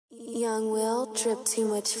Young Will drip too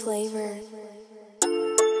much flavor.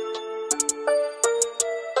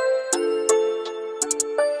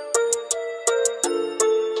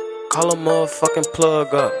 Call a motherfucking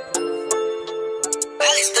plug up.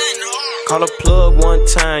 Call a plug one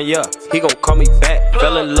time, yeah. He gon' call me back.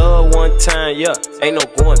 Fell in love one time, yeah. Ain't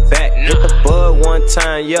no going back. Hit the bud one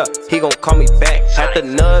time, yeah. He gon' call me back. Had the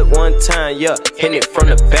nut one time, yeah. Hit it from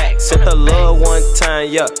the back. Sent the love one time,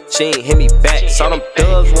 yeah. She ain't hit me back. Saw them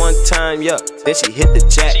dubs one time, yeah. Then she hit the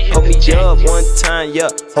jack. Put me up one time, yeah.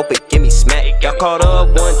 Hope it give me smack. Got caught up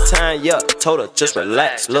one time, yeah. Told her just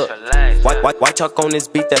relax. Look, white chalk on this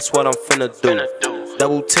beat, that's what I'm finna do.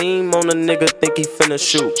 Double team on a nigga, think he finna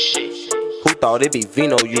shoot. Who thought it be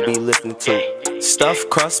Veeno you be listening to? Stuffed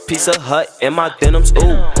crust, Pizza Hut, and my denims,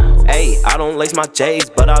 ooh. Ayy, I don't lace my J's,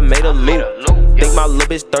 but I made a loop. Think my lil'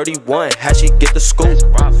 bitch 31, how she get the scoop?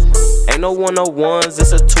 Ain't no 101s,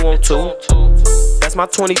 it's a 2-on-2. That's my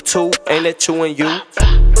 22, ain't that you and you?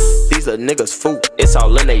 These are niggas food, it's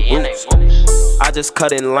all in they roots. I just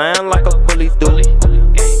cut in line like a bully do.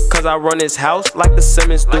 Cause I run his house like the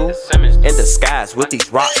Simmons do. In disguise with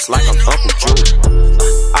these rocks like I'm Uncle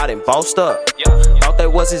Drew. I done bossed up. Thought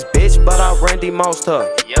that was his bitch, but I Randy Mossed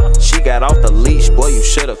her. She got off the leash, boy, you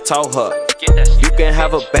should've told her. You can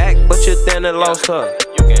have her back, but you then lost her.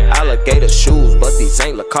 Alligator shoes, but these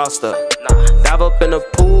ain't Lacoste. Dive up in the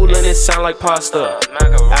pool and it sound like pasta.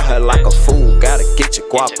 Out here like a fool, gotta get your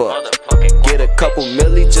guap up. Get a couple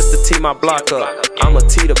milli just to tee my block up. I'ma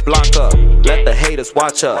tee the block up. Let the haters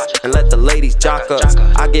watch us and let the ladies jock us.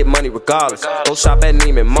 I get money regardless. Go shop at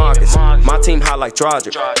Neiman Marcus. My team hot like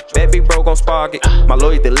Drodger. Baby bro gon' spark it. My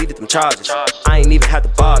lawyer deleted them charges. I ain't even had to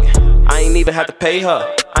bargain. I ain't even had to pay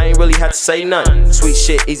her. I ain't really had to say nothing. Sweet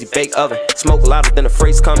shit, easy bake oven. Smoke louder than the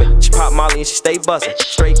freight's coming. She pop Molly and she stay bustin'.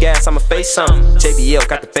 Straight gas, I'ma face something. JBL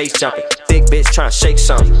got the bass jumping. Big bitch tryna shake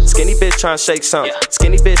something. Skinny bitch tryna shake something.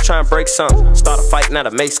 Skinny bitch tryna break something. Start a fight, now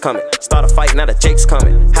the mace coming. Start a fight, now the Jake's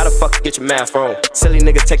coming. How the fuck you get your math wrong? Silly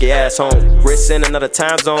nigga, take your ass home. Wrist in another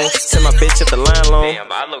time zone. Send my bitch at the line long.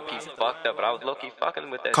 Damn, I low-key fucked up, but I was low-key fucking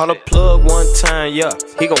with that Call shit. a plug one time, yeah.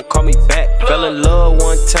 He gon' call me back. Fell in love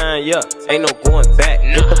one time, yeah. Ain't no going back.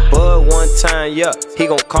 Hit the bud one time, yeah. He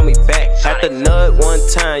gon' call me back. Had the nut one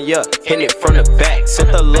time, yeah. Hit it from the back.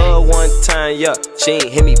 Sent the love one time, yeah. She ain't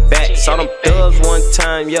hit me back. Saw them dubs one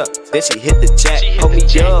time, yeah. Then she hit the jack. Put me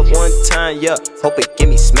up one time, yeah. Hope it give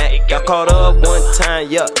me smack. Got caught up one time,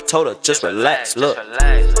 yeah. Told her just relax. Look.